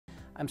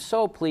I'm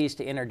so pleased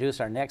to introduce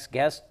our next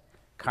guest,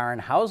 Karin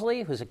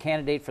Housley, who's a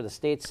candidate for the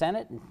state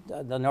Senate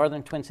in the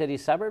northern Twin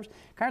Cities suburbs.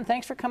 Karin,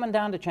 thanks for coming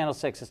down to Channel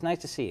 6. It's nice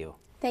to see you.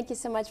 Thank you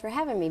so much for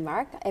having me,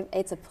 Mark.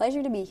 It's a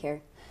pleasure to be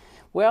here.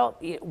 Well,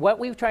 what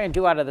we try and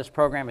do out of this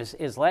program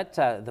is let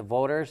the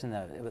voters and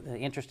the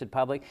interested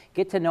public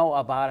get to know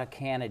about a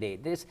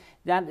candidate. This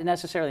not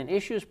necessarily an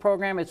issues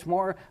program. It's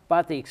more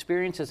about the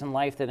experiences in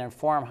life that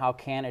inform how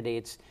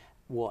candidates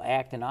will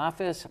act in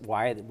office,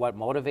 what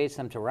motivates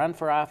them to run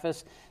for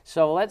office.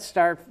 So let's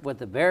start with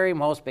the very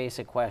most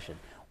basic question.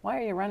 Why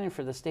are you running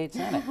for the state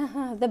Senate?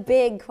 The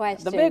big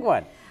question. The big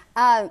one.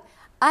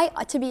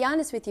 To be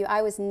honest with you,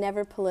 I was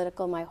never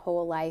political my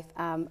whole life.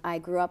 I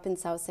grew up in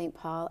South St.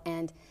 Paul,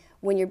 and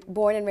when you're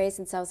born and raised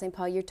in South St.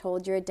 Paul, you're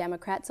told you're a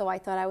Democrat, so I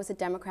thought I was a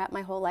Democrat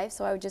my whole life,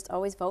 so I would just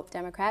always vote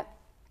Democrat.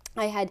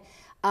 I had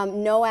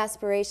no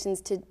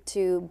aspirations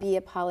to be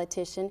a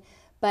politician,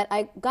 but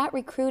I got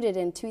recruited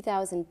in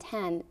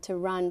 2010 to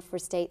run for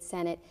state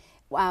Senate.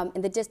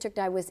 In the district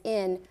I was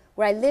in,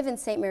 where I live in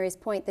St. Mary's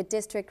Point, the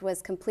district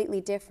was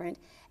completely different.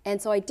 And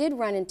so I did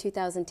run in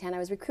 2010. I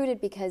was recruited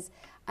because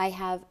I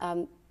have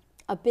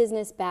a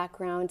business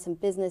background, some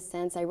business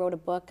sense. I wrote a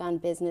book on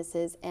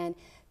businesses, and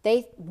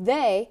they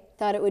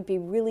thought it would be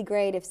really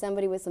great if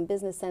somebody with some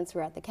business sense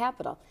were at the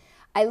Capitol.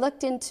 I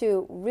looked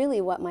into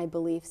really what my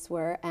beliefs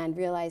were and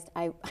realized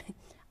I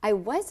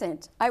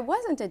wasn't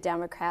a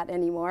Democrat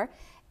anymore.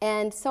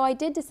 And so I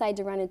did decide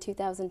to run in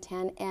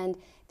 2010, and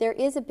there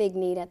is a big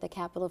need at the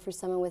Capitol for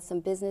someone with some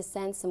business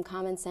sense, some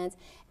common sense,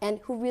 and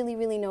who really,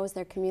 really knows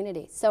their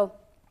community. So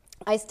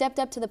I stepped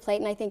up to the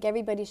plate, and I think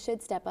everybody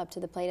should step up to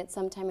the plate at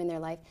some time in their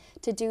life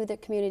to do the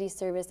community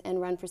service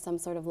and run for some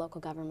sort of local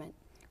government.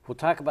 We'll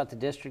talk about the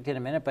district in a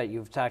minute, but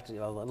you've talked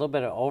a little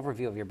bit of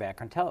overview of your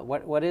background. Tell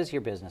what is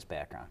your business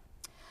background?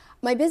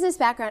 My business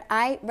background,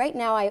 right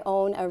now I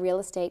own a real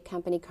estate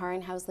company,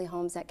 Karin Housley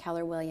Homes at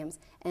Keller Williams,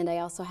 and I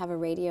also have a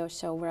radio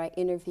show where I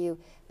interview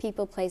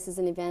people, places,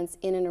 and events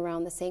in and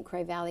around the St.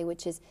 Croix Valley,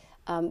 which is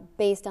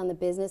based on the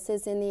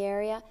businesses in the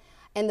area.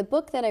 And the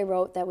book that I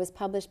wrote that was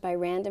published by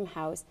Random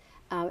House,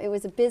 it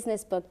was a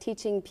business book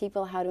teaching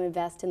people how to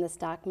invest in the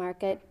stock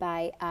market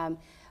by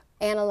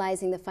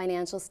analyzing the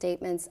financial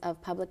statements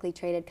of publicly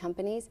traded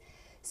companies.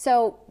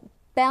 So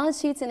balance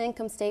sheets and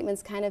income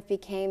statements kind of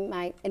became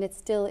and it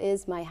still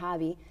is my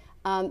hobby.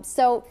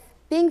 So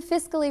being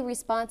fiscally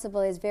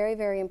responsible is very,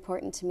 very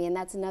important to me, and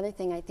that's another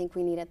thing I think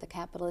we need at the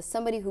Capitol, is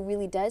somebody who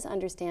really does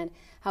understand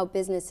how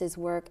businesses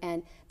work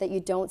and that you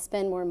don't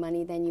spend more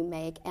money than you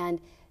make.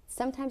 And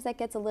sometimes that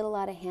gets a little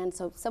out of hand,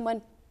 so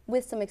someone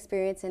with some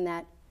experience in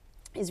that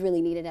is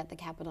really needed at the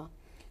Capitol.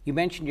 You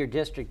mentioned your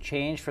district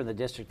changed from the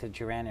district that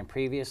you ran in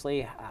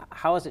previously.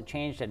 How has it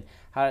changed, and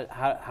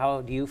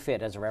how do you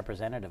fit as a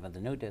representative of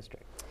the new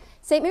district?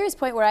 St. Mary's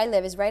Point, where I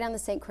live, is right on the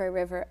St. Croix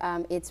River.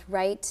 It's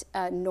right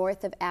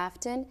north of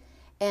Afton.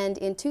 And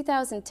in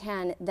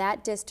 2010,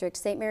 that district,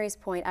 St. Mary's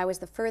Point, I was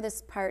the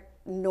furthest part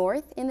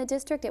north in the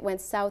district. It went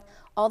south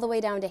all the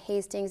way down to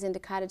Hastings, into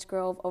Cottage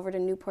Grove, over to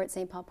Newport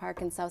St. Paul Park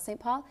in South St.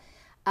 Paul.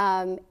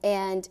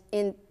 And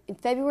in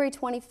February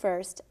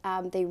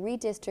 21st, they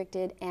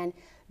redistricted and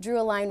drew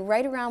a line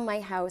right around my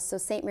house, so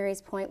St.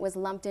 Mary's Point was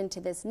lumped into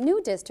this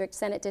new district,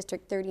 Senate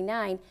District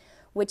 39,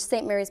 which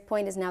St. Mary's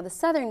Point is now the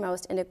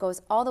southernmost, and it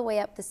goes all the way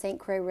up the St.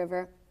 Croix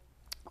River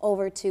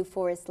over to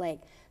Forest Lake.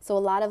 So a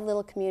lot of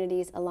little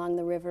communities along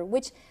the river,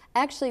 which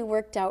actually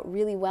worked out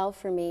really well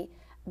for me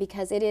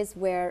because it is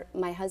where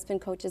my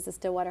husband coaches the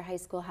Stillwater High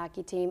School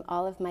hockey team.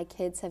 All of my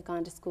kids have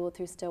gone to school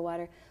through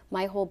Stillwater.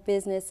 My whole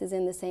business is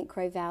in the St.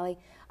 Croix Valley.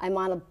 I'm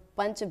on a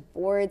bunch of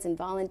boards and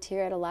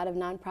volunteer at a lot of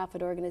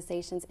nonprofit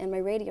organizations, and my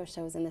radio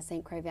show is in the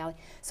St. Croix Valley.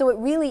 So it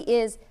really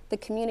is the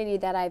community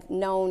that I've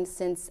known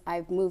since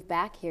I've moved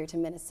back here to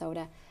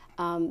Minnesota.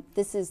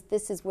 This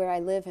is where I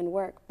live and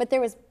work. But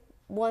there was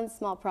one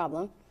small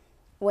problem.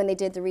 When they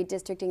did the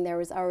redistricting, there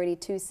was already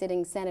 2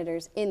 sitting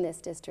senators in this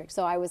district,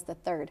 so I was the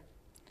 3rd.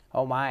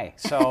 Oh my!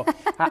 So,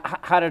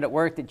 how did it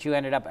work that you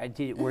ended up?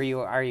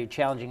 Are you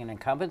challenging an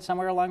incumbent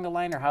somewhere along the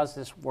line, or how's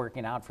this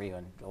working out for you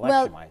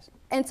election-wise? Well,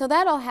 and so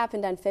that all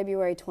happened on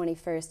February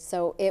 21st.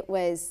 So it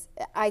was.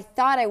 I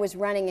thought I was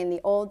running in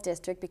the old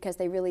district because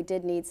they really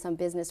did need some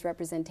business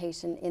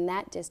representation in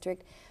that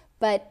district.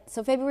 But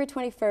so February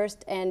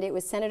 21st, and it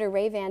was Senator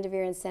Ray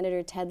Vanderveer and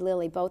Senator Ted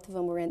Lilly. Both of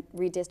them were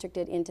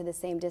redistricted into the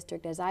same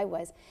district as I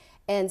was,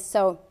 and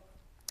so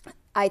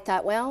I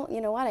thought, well, you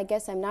know what, I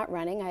guess I'm not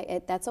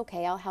running. That's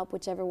okay, I'll help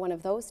whichever one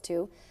of those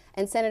two.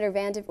 And Senator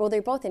Vanderveer, well,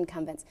 they're both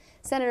incumbents.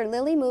 Senator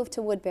Lilly moved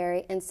to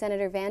Woodbury, and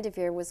Senator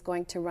Vanderveer was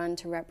going to run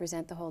to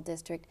represent the whole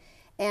district.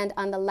 And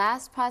on the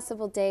last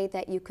possible day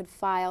that you could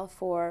file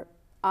for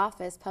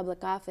office,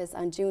 public office,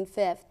 on June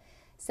 5th,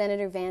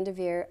 Senator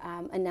Vanderveer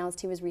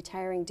announced he was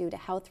retiring due to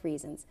health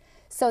reasons.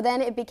 So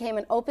then it became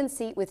an open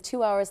seat with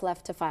 2 hours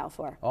left to file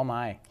for. Oh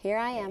my. Here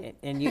I am.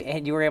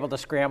 And you were able to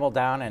scramble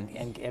down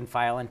and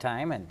file in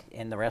time,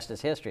 and the rest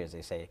is history, as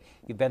they say.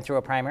 You've been through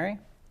a primary?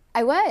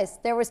 I was.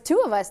 There was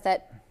 2 of us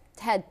that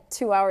had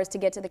 2 hours to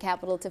get to the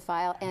Capitol to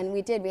file, and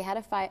we did. We had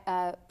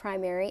a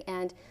primary,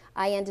 and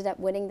I ended up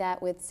winning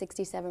that with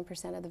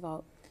 67% of the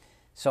vote.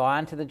 So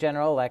on to the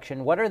general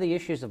election. What are the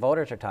issues the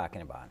voters are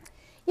talking about?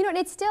 You know, and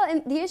it's still,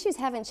 and the issues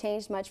haven't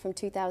changed much from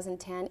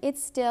 2010.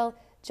 It's still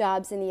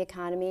jobs in the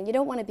economy, and you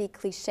don't want to be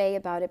cliche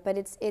about it, but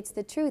it's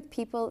the truth.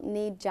 People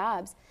need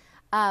jobs.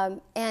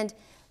 And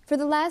for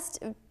the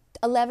last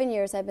 11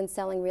 years, I've been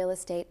selling real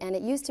estate, and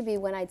it used to be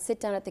when I'd sit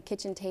down at the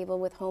kitchen table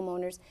with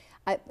homeowners,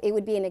 it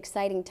would be an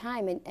exciting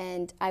time,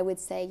 and I would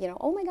say, you know,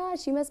 oh my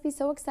gosh, you must be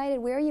so excited.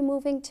 Where are you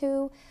moving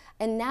to?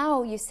 And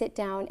now you sit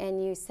down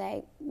and you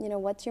say, you know,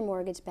 what's your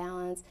mortgage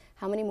balance?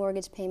 How many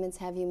mortgage payments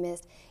have you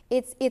missed?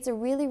 It's a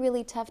really,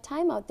 really tough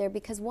time out there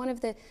because one of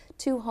the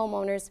two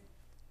homeowners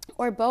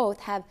or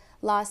both have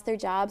lost their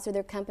jobs or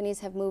their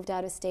companies have moved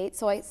out of state.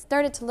 So I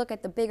started to look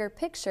at the bigger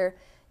picture,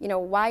 you know,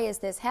 why is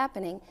this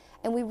happening?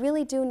 And we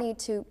really do need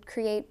to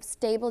create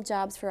stable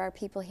jobs for our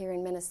people here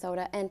in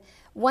Minnesota. And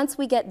once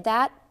we get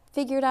that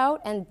figured out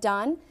and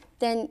done,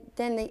 then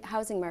the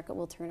housing market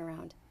will turn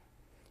around.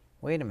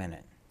 Wait a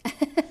minute.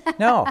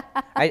 No,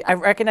 I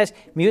recognize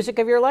Music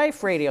of Your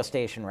Life radio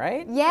station,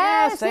 right?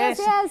 Yes.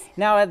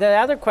 Now, the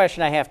other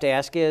question I have to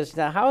ask is,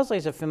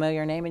 Housley's a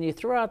familiar name, and you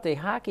threw out the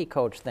hockey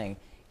coach thing.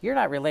 You're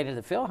not related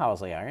to Phil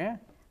Housley, are you?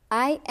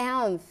 I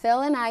am.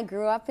 Phil and I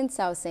grew up in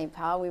South St.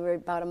 Paul. We were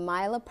about a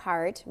mile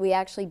apart. We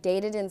actually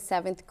dated in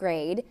 7th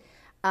grade.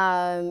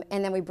 And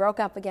then we broke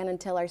up again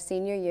until our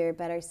senior year,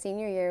 but our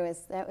senior year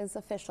was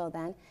official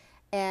then.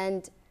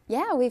 And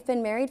yeah, we've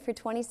been married for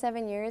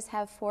 27 years,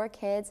 have 4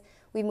 kids.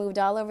 We moved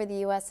all over the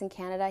U.S. and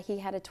Canada. He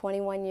had a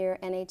 21-year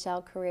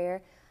NHL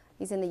career.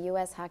 He's in the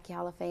U.S. Hockey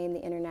Hall of Fame,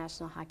 the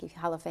International Hockey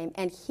Hall of Fame,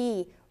 and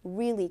he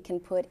really can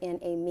put in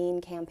a mean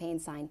campaign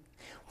sign.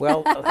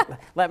 Well,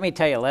 let me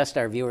tell you, lest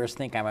our viewers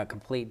think I'm a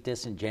complete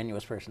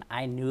disingenuous person,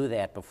 I knew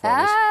that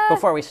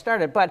before we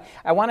started. But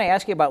I want to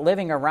ask you about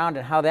living around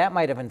and how that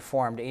might have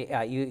informed.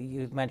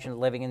 You mentioned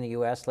living in the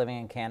U.S., living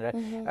in Canada.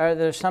 Mm-hmm. Are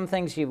there some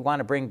things you want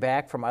to bring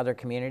back from other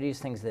communities,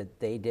 things that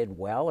they did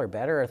well or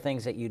better, or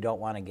things that you don't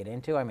want to get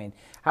into? I mean,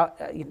 how?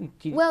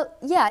 Well,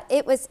 yeah,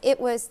 it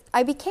was.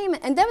 I became,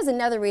 and that was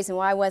another reason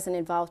why I wasn't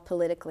involved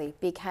politically,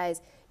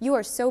 because you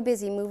are so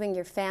busy moving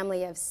your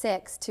family of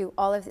 6 to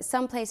all of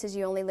some places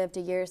you only lived a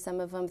year,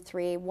 some of them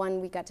 3. One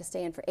we got to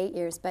stay in for 8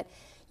 years, but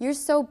you're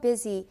so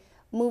busy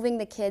moving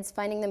the kids,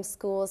 finding them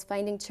schools,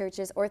 finding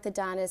churches,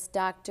 orthodontists,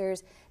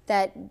 doctors,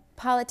 that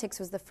politics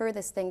was the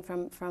furthest thing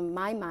from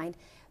my mind.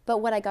 But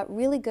what I got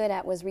really good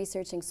at was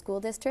researching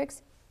school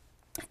districts.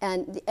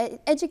 And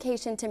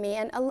education to me,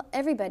 and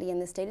everybody in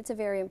the state, it's a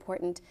very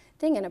important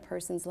thing in a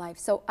person's life.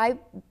 So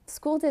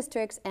school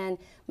districts and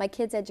my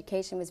kids'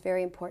 education was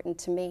very important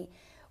to me,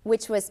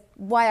 which was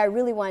why I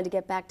really wanted to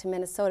get back to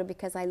Minnesota,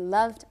 because I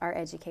loved our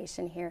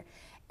education here.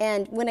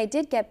 And when I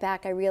did get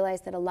back, I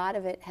realized that a lot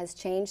of it has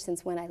changed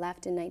since when I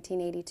left in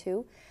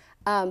 1982.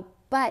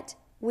 But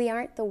we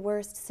aren't the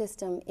worst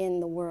system in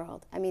the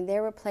world. I mean,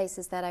 there were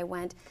places that I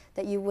went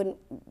that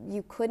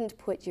you couldn't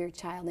put your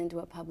child into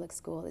a public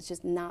school. It's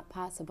just not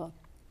possible.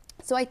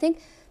 So I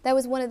think that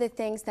was one of the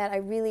things that I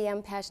really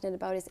am passionate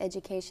about, is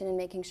education and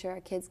making sure our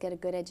kids get a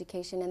good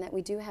education, and that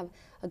we do have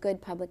a good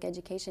public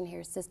education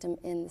here system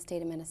in the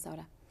state of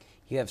Minnesota.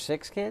 You have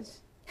 6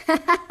 kids?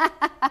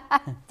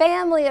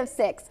 Family of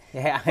 6.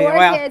 Yeah, 4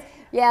 kids.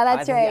 Yeah,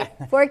 that's right.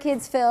 4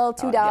 kids, Phil,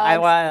 2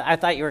 dogs. I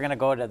thought you were going to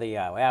go to the,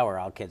 we're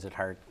all kids at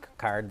heart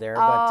card there.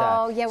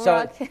 Oh, yeah, we're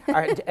all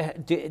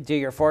do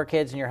your 4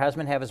 kids and your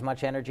husband have as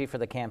much energy for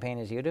the campaign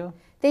as you do?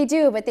 They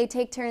do, but they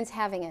take turns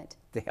having it.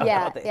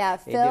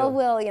 Phil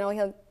will,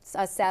 he'll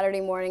Saturday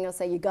morning he'll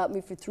say, "You got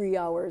me for 3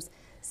 hours."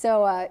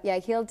 So yeah,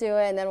 he'll do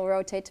it, and then we'll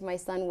rotate to my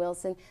son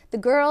Wilson. The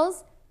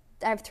girls,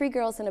 I have 3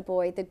 girls and a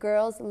boy. The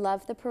girls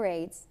love the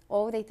parades.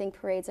 Oh, they think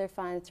parades are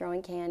fun,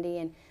 throwing candy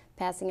and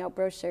passing out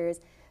brochures.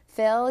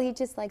 Phil, he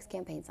just likes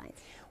campaign signs.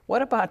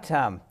 What about,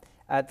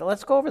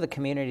 let's go over the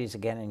communities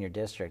again in your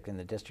district, in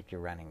the district you're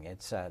running.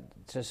 It's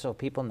just so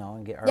people know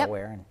and are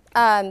aware. It's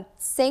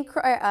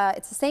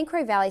the St.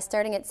 Croix Valley,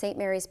 starting at St.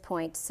 Mary's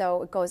Point.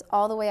 So it goes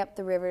all the way up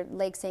the river,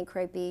 Lake St.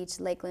 Croix Beach,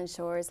 Lakeland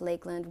Shores,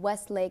 Lakeland,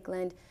 West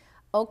Lakeland,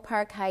 Oak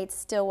Park Heights,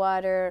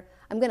 Stillwater.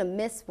 I'm going to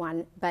miss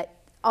one, but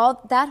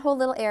that whole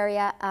little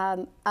area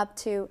up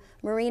to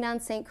Marine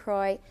on St.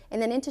 Croix,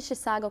 and then into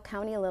Chisago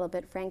County a little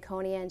bit,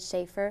 Franconia and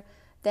Schaefer.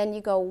 Then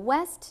you go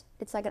west,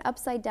 it's like an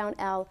upside down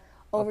L,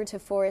 over to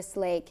Forest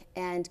Lake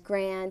and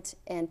Grant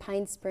and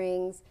Pine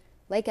Springs,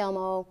 Lake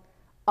Elmo.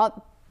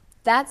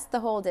 That's the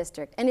whole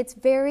district, and it's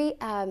very,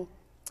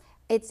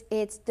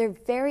 they're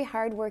very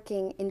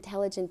hardworking,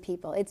 intelligent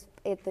people.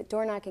 The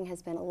door knocking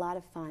has been a lot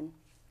of fun.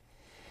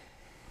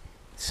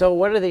 So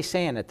what are they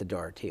saying at the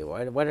door to you?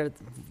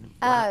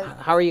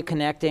 How are you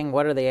connecting?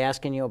 What are they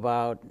asking you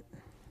about?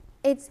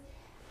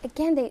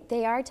 Again,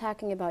 they are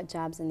talking about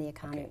jobs in the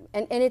economy.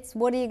 Okay. And it's,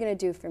 what are you going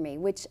to do for me?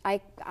 Which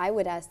I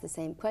would ask the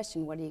same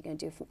question, what are you going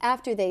to do for me?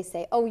 After they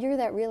say, oh, you're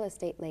that real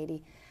estate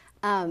lady.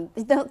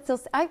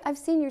 I've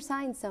seen your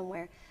sign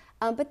somewhere.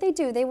 But they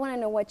do. They want to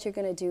know what you're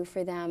going to do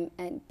for them,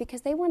 and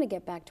because they want to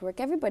get back to work.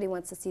 Everybody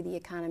wants to see the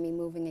economy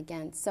moving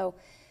again. So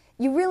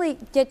you really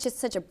get just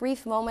such a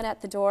brief moment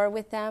at the door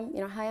with them.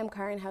 You know, hi, I'm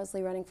Karin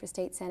Housley running for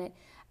state senate.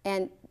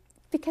 And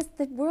because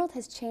the world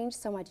has changed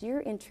so much,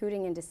 you're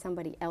intruding into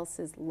somebody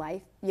else's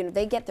life. You know,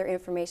 they get their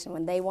information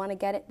when they want to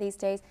get it these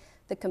days,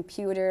 the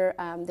computer,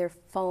 their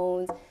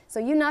phones. So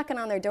you're knocking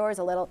on their doors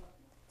a little.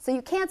 So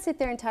you can't sit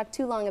there and talk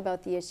too long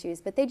about the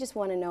issues, but they just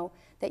want to know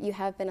that you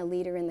have been a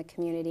leader in the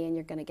community and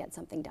you're going to get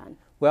something done.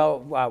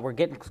 Well, we're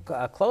getting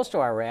close to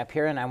our wrap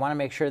here, and I want to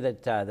make sure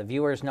that the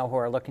viewers know who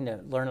are looking to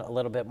learn a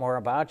little bit more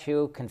about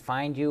you can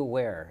find you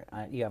where?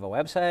 You have a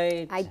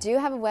website? I do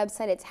have a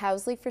website. It's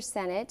Housley for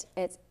Senate.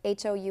 It's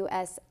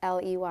HOUSLEYFOR,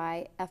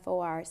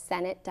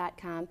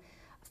 Senate.com.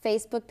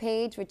 Facebook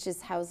page, which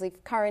is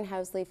Karin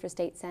Housley for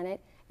State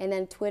Senate, and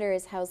then Twitter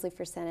is Housley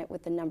for Senate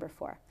with the number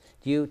 4.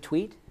 Do you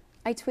tweet?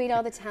 I tweet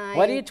all the time.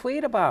 What do you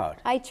tweet about?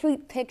 I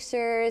tweet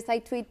pictures. I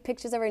tweet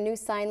pictures of our new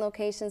sign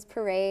locations,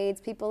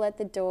 parades, people at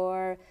the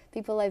door,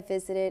 people I've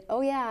visited. Oh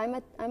yeah, I'm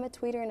a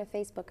tweeter and a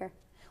Facebooker.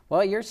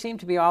 Well, you seem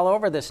to be all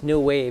over this new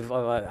wave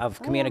of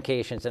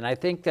communications, and I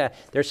think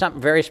there's something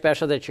very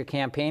special that your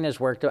campaign has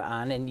worked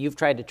on, and you've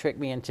tried to trick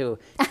me into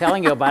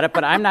telling you about it,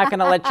 but I'm not going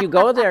to let you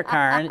go there,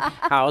 Karin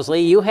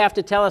Housley. You have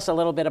to tell us a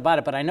little bit about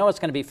it, but I know it's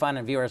going to be fun,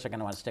 and viewers are going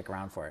to want to stick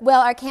around for it.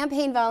 Well, our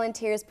campaign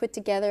volunteers put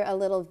together a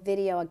little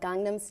video, a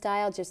Gangnam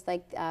Style, just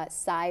like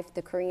Psy,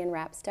 the Korean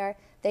rap star.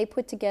 They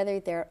put together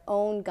their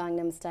own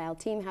Gangnam Style.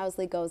 Team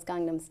Housley Goes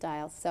Gangnam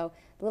Style. So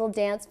a little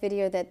dance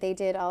video that they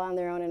did all on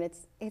their own, and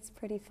it's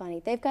pretty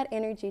funny. They've got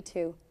energy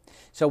too.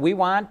 So we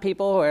want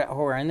people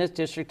who are in this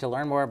district to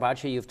learn more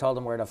about you. You've told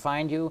them where to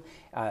find you.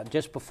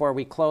 Just before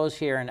we close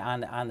here and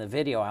on the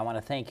video, I want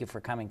to thank you for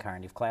coming,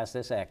 Karin. You've classed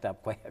this act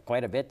up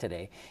quite a bit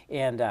today,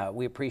 and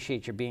we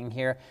appreciate your being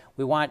here.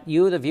 We want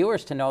you, the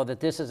viewers, to know that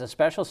this is a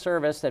special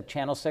service that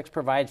Channel 6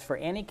 provides for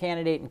any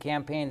candidate and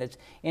campaign that's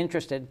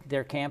interested.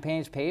 Their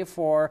campaigns pay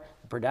for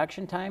the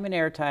production time and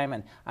airtime,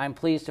 and I'm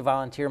pleased to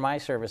volunteer my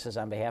services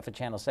on behalf of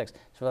Channel 6.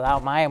 So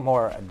without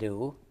more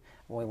ado,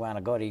 we want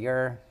to go to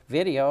your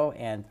video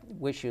and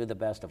wish you the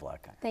best of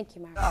luck. Thank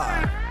you, Mark.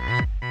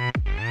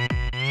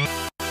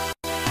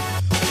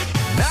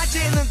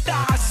 낮에는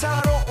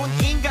따사로운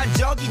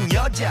인간적인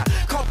여자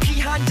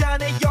커피 한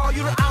잔에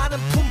여유를 아는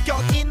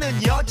품격 있는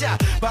여자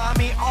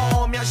밤이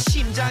오면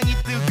심장이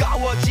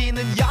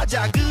뜨거워지는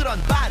여자 그런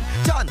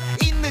반전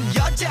있는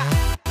여자